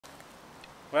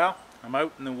Well, I'm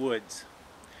out in the woods.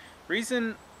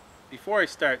 Before I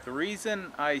start, the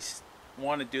reason I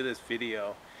want to do this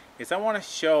video is I want to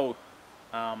show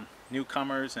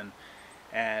newcomers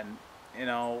and you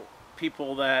know,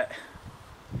 people that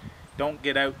don't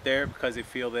get out there because they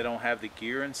feel they don't have the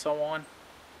gear and so on,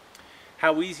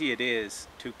 how easy it is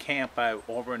to camp out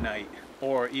overnight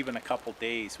or even a couple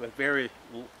days with very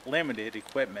limited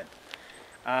equipment.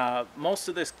 Most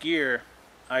of this gear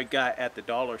I got at the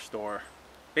dollar store.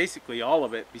 Basically all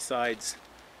of it besides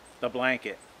the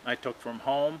blanket I took from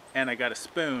home, and I got a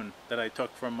spoon that I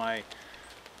took from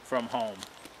home,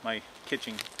 my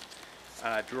kitchen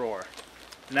drawer.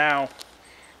 Now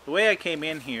the way I came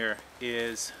in here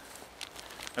is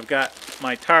I've got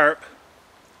my tarp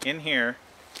in here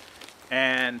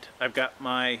and I've got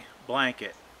my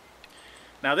blanket.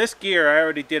 Now this gear I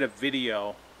already did a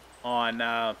video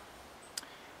on.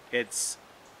 It's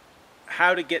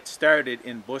how to get started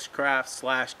in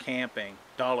bushcraft / camping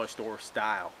dollar store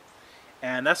style,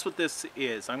 and that's what this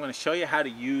is. I'm going to show you how to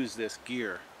use this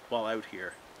gear while out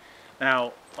here.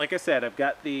 Now, like I said, I've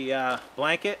got the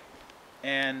blanket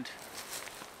and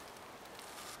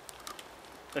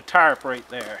the tarp right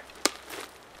there.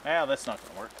 Well, that's not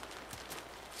going to work.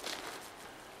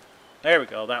 There we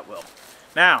go, that will.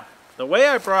 Now, the way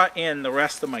I brought in the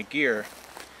rest of my gear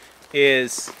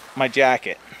is my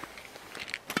jacket.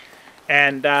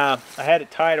 And I had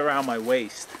it tied around my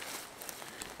waist.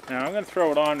 Now I'm going to throw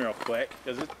it on real quick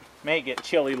because it may get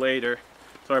chilly later,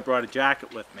 so I brought a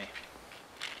jacket with me.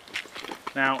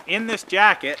 Now in this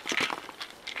jacket,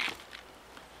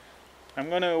 I'm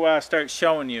going to start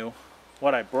showing you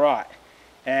what I brought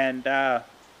and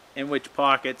in which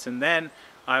pockets, and then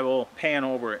I will pan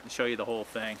over it and show you the whole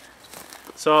thing.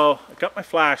 So I got my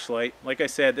flashlight. Like I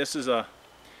said, this is a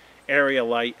area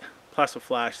light plus a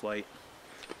flashlight.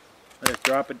 Let's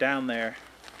drop it down there.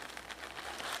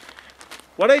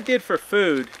 What I did for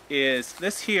food is,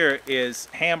 this here is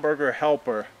Hamburger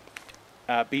Helper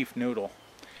beef noodle,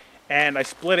 and I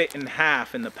split it in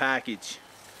half in the package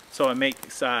so it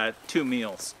makes 2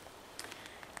 meals.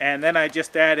 And then I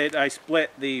split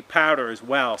the powder as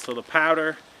well, so the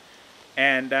powder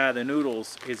and the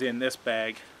noodles is in this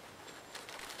bag,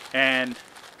 and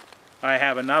I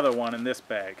have another one in this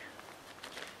bag.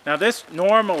 Now this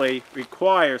normally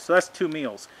requires, so that's 2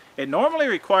 meals. It normally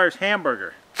requires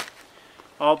hamburger.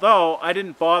 Although I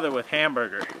didn't bother with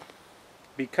hamburger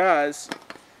because,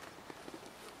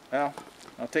 well,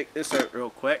 I'll take this out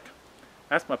real quick.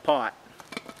 That's my pot.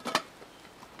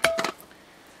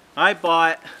 I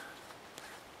bought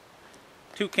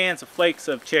 2 cans of flakes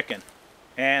of chicken,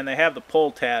 and they have the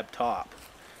pull tab top.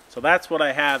 So that's what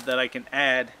I have that I can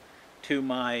add to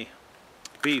my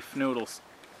beef noodles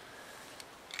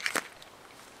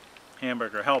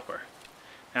Hamburger Helper.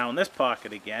 Now in this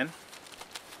pocket again,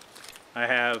 I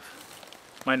have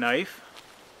my knife,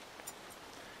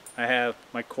 I have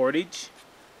my cordage,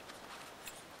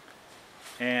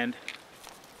 and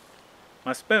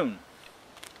my spoon.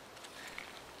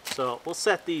 So we'll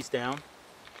set these down.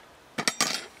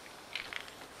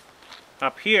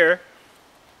 Up here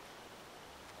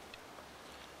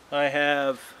I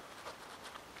have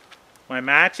my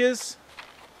matches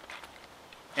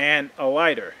and a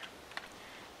lighter.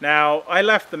 Now I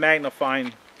left the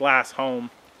magnifying glass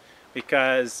home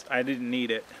because I didn't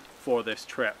need it for this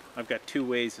trip. I've got 2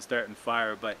 ways to start a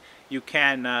fire, but you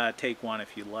can take one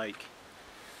if you like.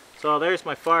 So there's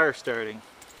my fire starting.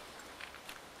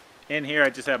 In here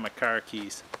I just have my car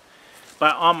keys.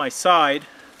 But on my side,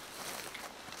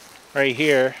 right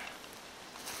here,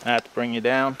 I have to bring you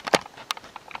down,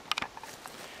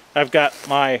 I've got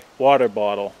my water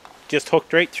bottle just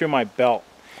hooked right through my belt.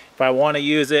 If I want to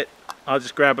use it, I'll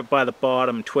just grab it by the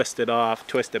bottom, twist it off,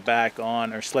 twist it back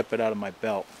on, or slip it out of my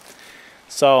belt.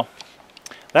 So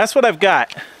that's what I've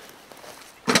got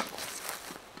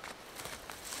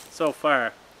so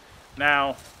far.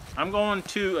 Now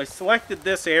I selected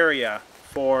this area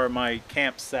for my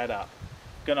camp setup.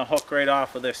 I'm gonna hook right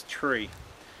off of this tree,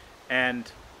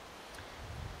 and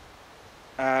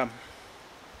I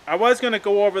was gonna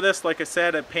go over this, like I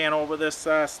said, and pan over this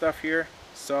stuff here.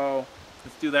 So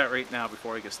let's do that right now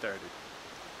before I get started.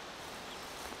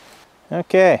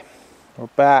 Okay, we're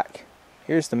back.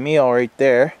 Here's the meal right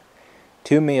there.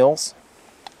 2 meals.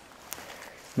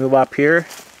 Move up here.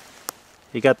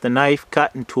 You got the knife,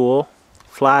 cutting tool,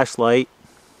 flashlight,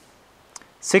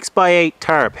 6x8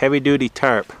 tarp, heavy duty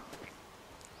tarp.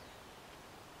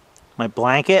 My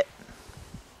blanket,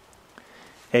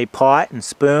 a pot and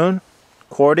spoon,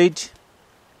 cordage,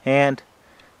 and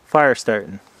fire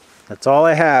starting. That's all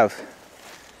I have.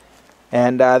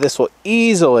 And this will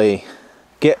easily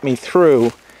get me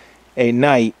through a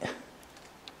night.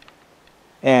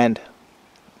 And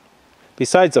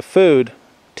besides the food,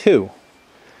 2.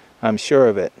 I'm sure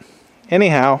of it.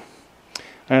 Anyhow,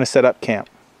 I'm going to set up camp.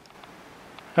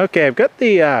 Okay, I've got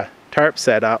the tarp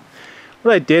set up.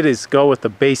 What I did is go with the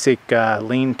basic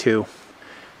lean-to.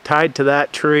 Tied to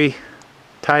that tree,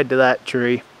 tied to that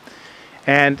tree.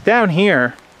 And down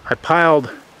here, I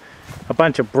piled a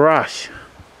bunch of brush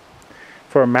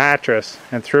for a mattress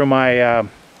and threw my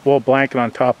wool blanket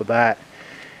on top of that.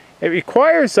 It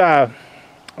requires, I've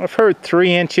heard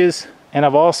 3 inches, and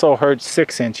I've also heard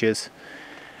 6 inches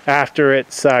after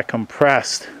it's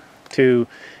compressed to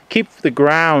keep the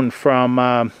ground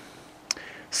from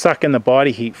sucking the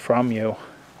body heat from you.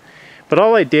 But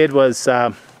all I did was,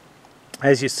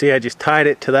 as you see, I just tied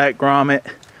it to that grommet,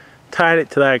 tied it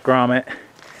to that grommet,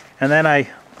 and then I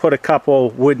put a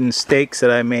couple wooden stakes that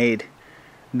I made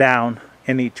down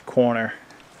in each corner.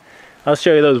 I'll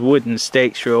show you those wooden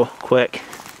stakes real quick.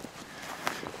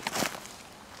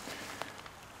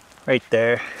 Right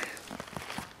there.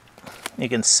 You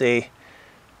can see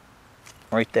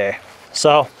right there.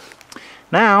 So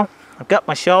now I've got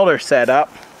my shelter set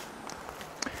up.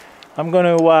 I'm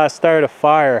going to start a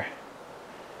fire,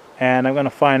 and I'm going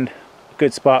to find a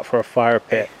good spot for a fire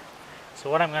pit. So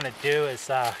what I'm going to do is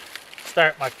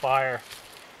start my fire.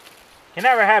 You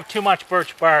never have too much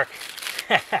birch bark.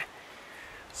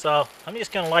 So I'm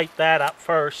just going to light that up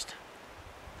first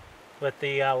with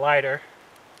the lighter.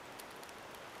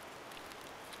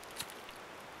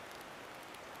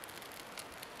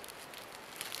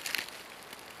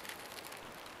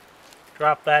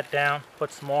 Drop that down,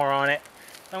 put some more on it.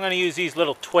 I'm going to use these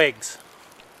little twigs.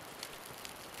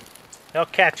 They'll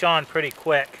catch on pretty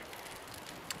quick.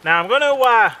 Now I'm going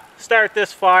to start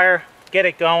this fire, get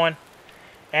it going,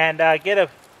 and get a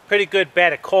pretty good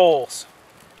bed of coals.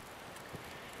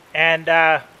 And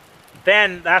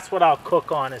then that's what I'll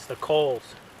cook on, is the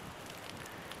coals.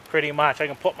 Pretty much. I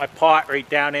can put my pot right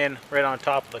down in, right on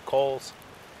top of the coals,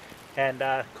 and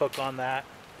cook on that.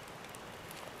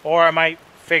 Or I might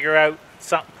figure out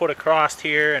something put across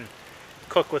here and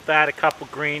cook with that, a couple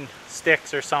green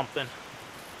sticks or something.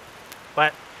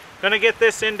 But I'm gonna get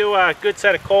this into a good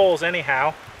set of coals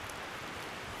anyhow.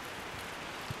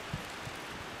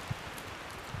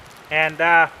 And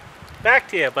back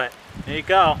to you, but there you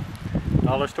go.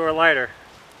 Dollar store lighter.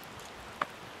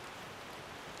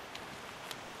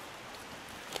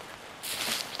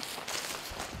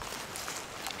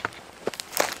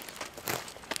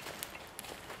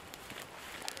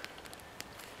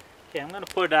 Okay, I'm going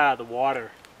to put the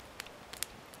water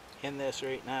in this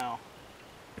right now.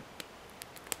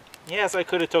 Yes, I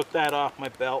could have took that off my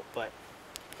belt, but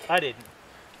I didn't.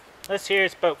 This here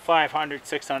is about 500,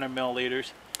 600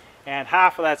 milliliters, and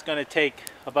half of that's going to take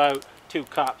about 2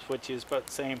 cups, which is about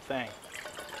the same thing.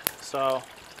 So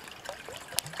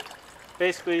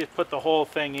basically just put the whole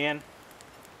thing in,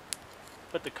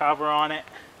 put the cover on it,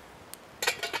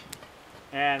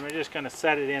 and we're just going to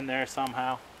set it in there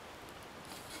somehow.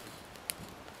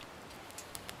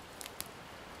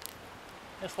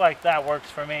 Just like that works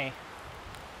for me.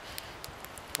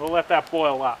 We'll let that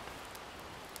boil up.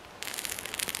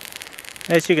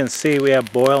 As you can see, we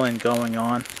have boiling going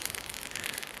on.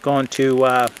 Going to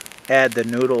add the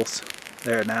noodles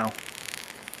there now.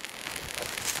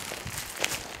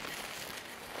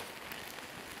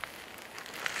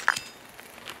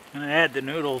 I'm going to add the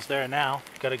noodles there now.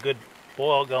 Got a good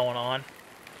boil going on.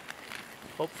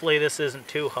 Hopefully this isn't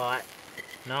too hot.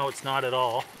 No, it's not at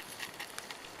all.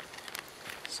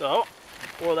 So,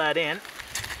 pour that in.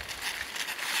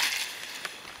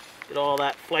 Get all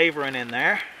that flavoring in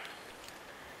there.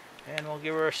 And we'll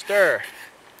give her a stir.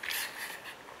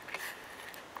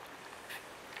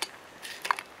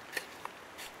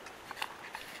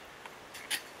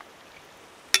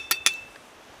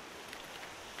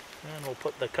 And we'll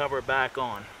put the cover back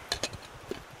on.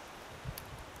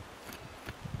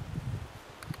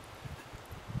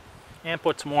 And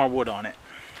put some more wood on it.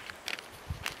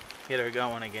 Get her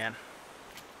going again.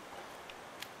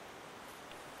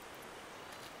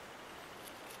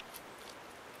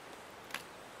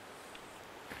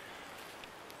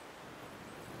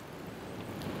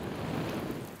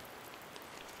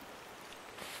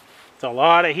 It's a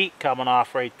lot of heat coming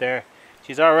off right there.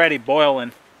 She's already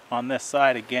boiling on this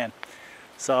side again.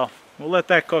 So we'll let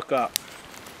that cook up.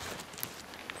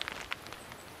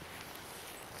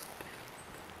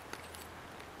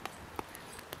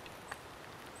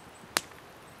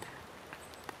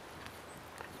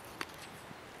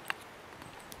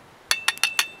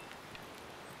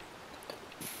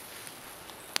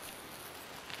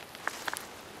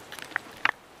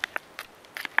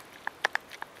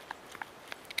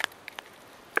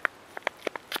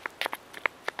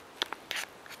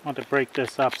 I want to break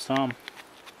this up some.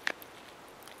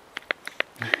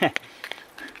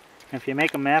 If you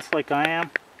make a mess like I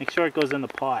am, make sure it goes in the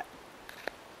pot.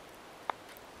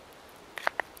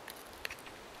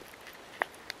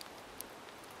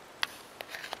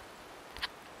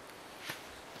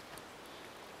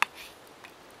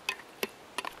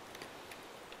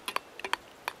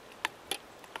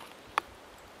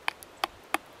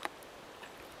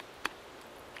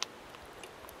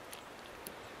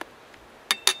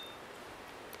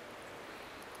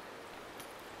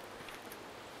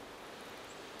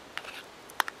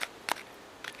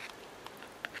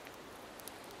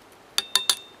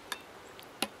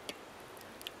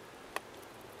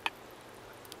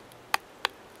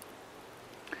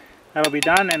 That'll be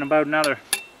done in about another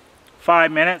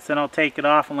 5 minutes, and I'll take it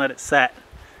off and let it set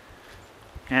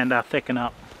and thicken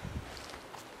up.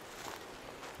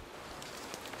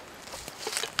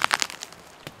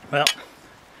 Well,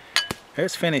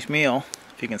 there's finished meal,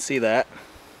 if you can see that.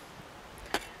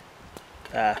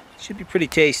 Should be pretty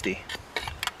tasty.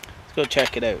 Let's go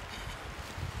check it out.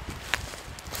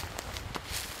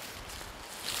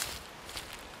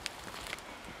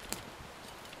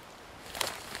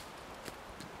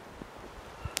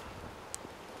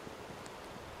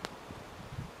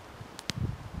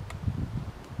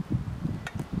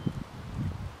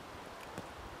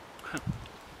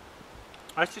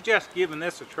 I suggest giving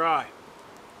this a try.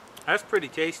 That's pretty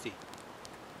tasty.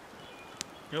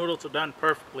 Noodles are done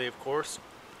perfectly, of course,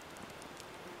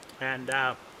 and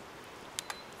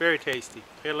very tasty.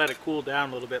 Gotta let it cool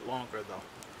down a little bit longer though.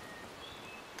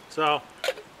 So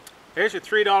here's your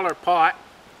 $3 pot,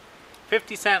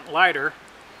 50-cent lighter,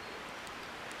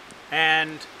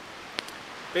 and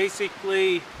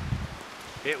basically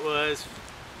it was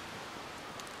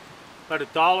about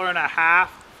 $1.50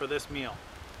 for this meal.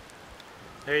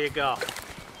 There you go.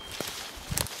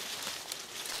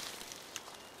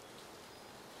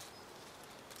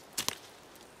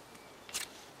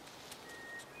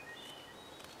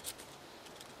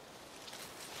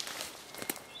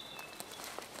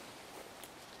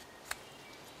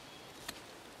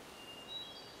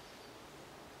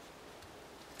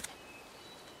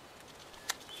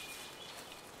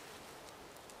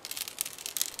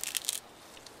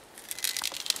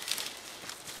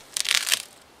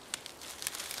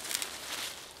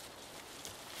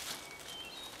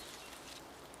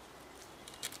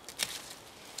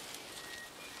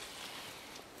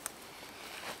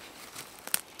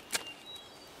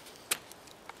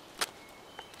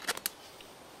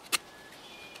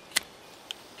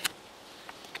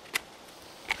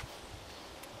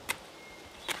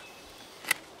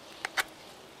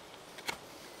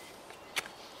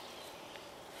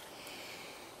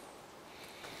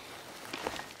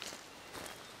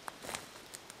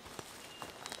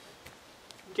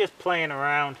 Just playing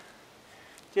around.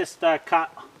 Just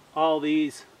cut all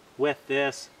these with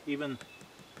this, even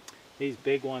these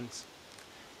big ones.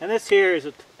 And this here is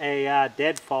a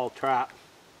deadfall trap.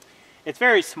 It's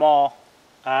very small.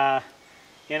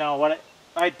 You know what?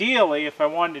 Ideally, if I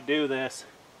wanted to do this,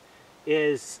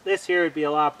 is this here would be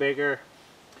a lot bigger.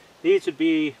 These would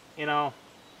be, you know,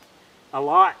 a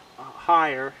lot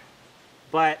higher,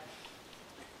 but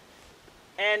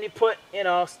and you put, you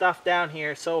know, stuff down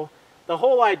here. So the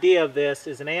whole idea of this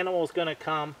is an animal is going to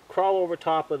come, crawl over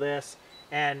top of this,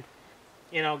 and,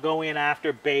 you know, go in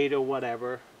after bait or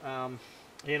whatever.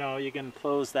 You know, you can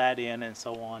close that in and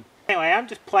so on. Anyway, I'm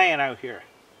just playing out here.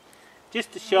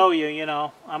 Just to show you, you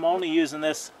know, I'm only using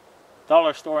this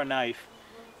dollar store knife.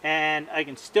 And I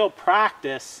can still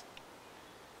practice,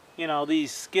 you know,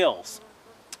 these skills.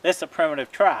 This is a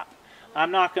primitive trap.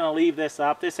 I'm not going to leave this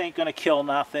up. This ain't going to kill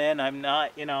nothing. I'm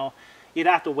not, you know, you'd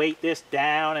have to weight this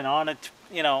down and on it,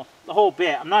 you know, the whole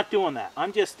bit. I'm not doing that.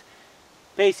 I'm just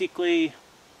basically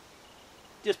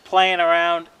just playing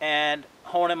around and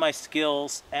honing my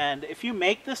skills. And if you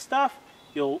make this stuff,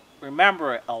 you'll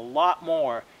remember it a lot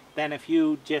more than if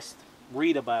you just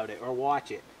read about it or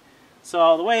watch it.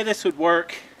 So the way this would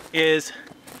work is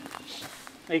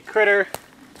a critter,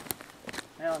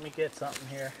 now let me get something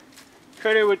here.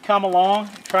 Critter would come along,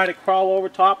 try to crawl over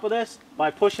top of this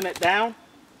by pushing it down.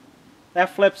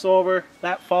 That flips over,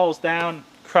 that falls down,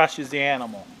 crushes the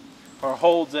animal, or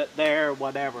holds it there, or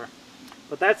whatever.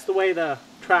 But that's the way the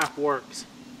trap works.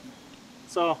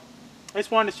 So I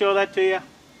just wanted to show that to you.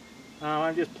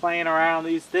 I'm just playing around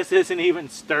these. This isn't even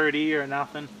sturdy or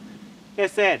nothing. Like I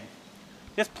said,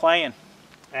 just playing.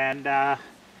 And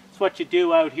it's what you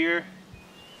do out here.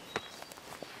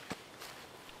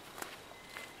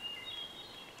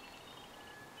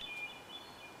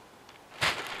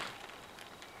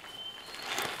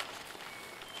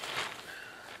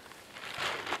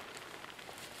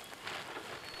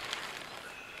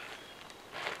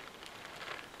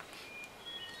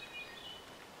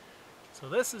 So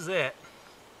this is it.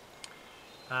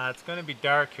 It's going to be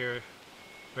dark here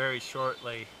very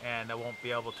shortly, and I won't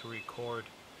be able to record.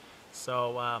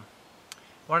 So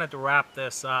wanted to wrap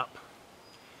this up.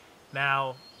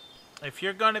 Now, if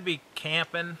you're going to be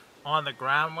camping on the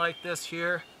ground like this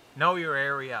here, know your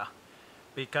area.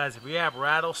 Because if you have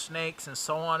rattlesnakes and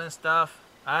so on and stuff,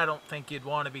 I don't think you'd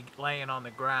want to be laying on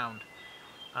the ground.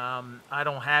 I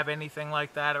don't have anything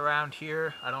like that around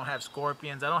here. I don't have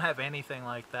scorpions. I don't have anything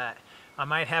like that. I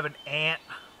might have an ant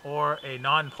or a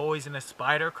non-poisonous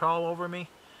spider crawl over me.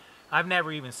 I've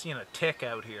never even seen a tick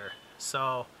out here.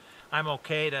 So I'm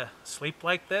okay to sleep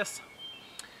like this.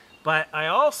 But I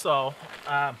also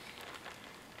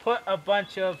put a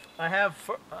bunch of, I have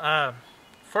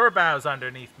fir boughs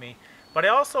underneath me. But I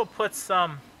also put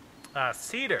some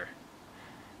cedar.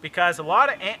 Because a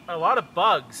lot of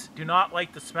bugs do not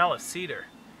like the smell of cedar.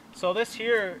 So this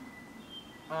here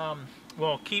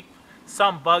will keep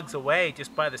some bugs away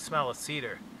just by the smell of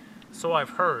cedar. So I've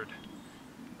heard.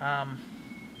 As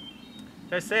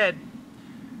I said,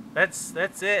 that's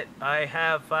it. I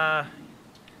have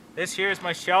this here is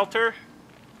my shelter,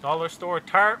 dollar store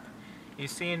tarp. You've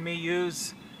seen me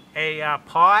use a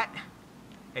pot,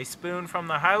 a spoon from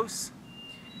the house.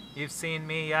 You've seen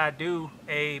me do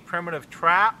a primitive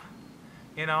trap.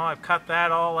 You know, I've cut that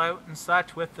all out and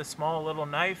such with the small little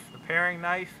knife, the paring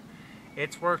knife.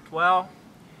 It's worked well.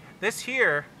 This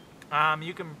here,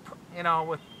 you can, you know,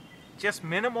 with just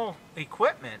minimal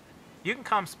equipment, you can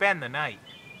come spend the night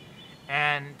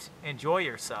and enjoy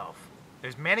yourself.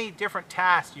 There's many different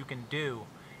tasks you can do,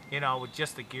 you know, with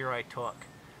just the gear I took.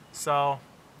 So,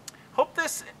 hope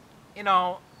this, you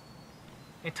know,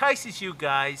 entices you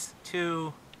guys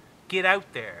to get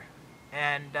out there.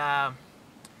 And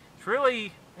it's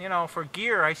really, you know, for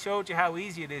gear, I showed you how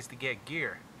easy it is to get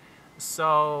gear.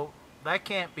 So that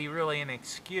can't be really an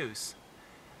excuse.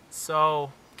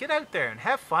 So get out there and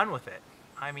have fun with it.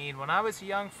 I mean, when I was a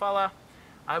young fella,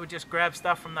 I would just grab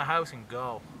stuff from the house and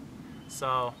go.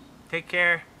 So take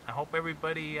care. I hope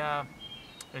everybody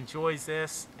enjoys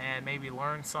this and maybe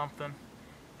learns something.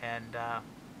 And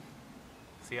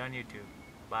see you on YouTube.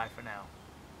 Bye for now.